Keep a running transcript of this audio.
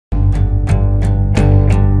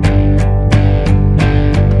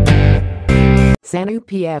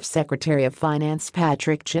Zanu-PF Secretary of Finance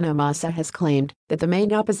Patrick Chinamasa has claimed that the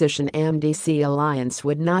main opposition MDC Alliance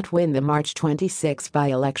would not win the March 26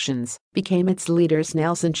 by-elections, became its leaders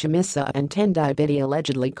Nelson Chamisa and Tendai Biti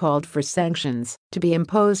allegedly called for sanctions to be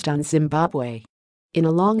imposed on Zimbabwe. In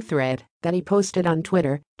a long thread that he posted on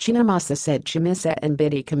Twitter, Chinamasa said Chamisa and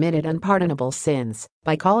Biti committed unpardonable sins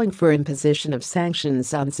by calling for imposition of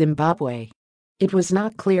sanctions on Zimbabwe. It was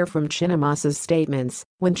not clear from Chinamasa's statements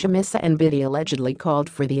when Chamisa and Biti allegedly called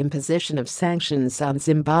for the imposition of sanctions on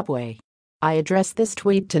Zimbabwe. I addressed this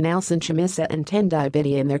tweet to Nelson Chamisa and Tendai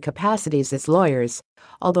Biti in their capacities as lawyers,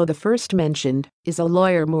 although the first mentioned is a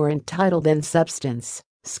lawyer more entitled than substance,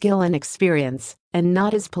 skill and experience, and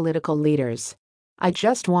not as political leaders. I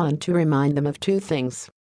just want to remind them of two things.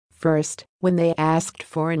 First, when they asked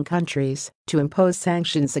foreign countries to impose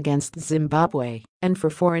sanctions against Zimbabwe and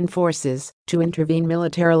for foreign forces to intervene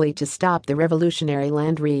militarily to stop the revolutionary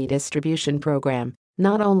land redistribution program,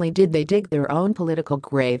 not only did they dig their own political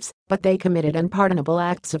graves, but they committed unpardonable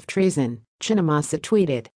acts of treason, Chinamasa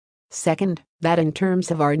tweeted. Second, that in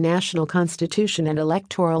terms of our national constitution and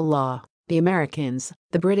electoral law, the Americans,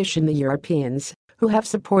 the British and the Europeans, who have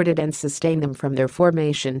supported and sustained them from their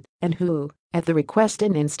formation, and who, at the request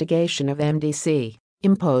and instigation of MDC,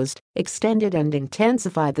 imposed, extended and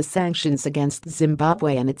intensified the sanctions against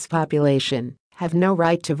Zimbabwe and its population, have no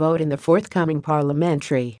right to vote in the forthcoming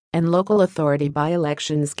parliamentary and local authority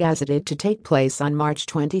by-elections gazetted to take place on March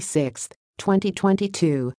 26,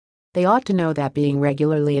 2022. They ought to know that being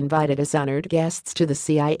regularly invited as honored guests to the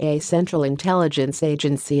CIA Central Intelligence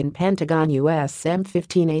Agency and Pentagon US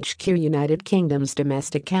M15 HQ United Kingdom's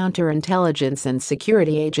Domestic Counterintelligence and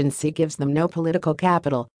Security Agency gives them no political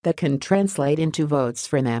capital that can translate into votes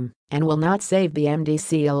for them and will not save the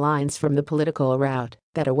MDC Alliance from the political rout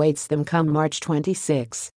that awaits them come March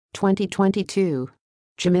 26, 2022.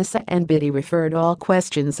 Chamisa and Biti referred all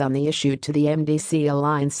questions on the issue to the MDC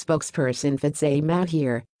Alliance spokesperson Fatsai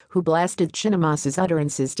Mahir, who blasted Chinamasa's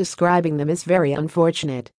utterances describing them as very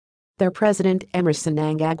unfortunate. Their president Emerson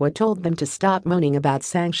Mnangagwa told them to stop moaning about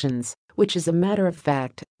sanctions, which as a matter of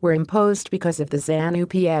fact, were imposed because of the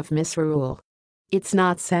Zanu-PF misrule. It's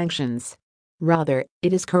not sanctions. Rather,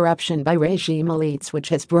 it is corruption by regime elites which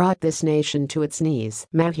has brought this nation to its knees,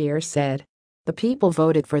 Mahir said. The people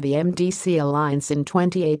voted for the MDC Alliance in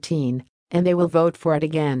 2018, and they will vote for it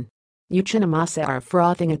again. You Chinamasa are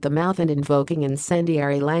frothing at the mouth and invoking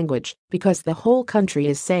incendiary language because the whole country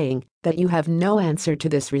is saying that you have no answer to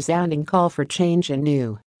this resounding call for change and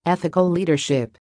new, ethical leadership.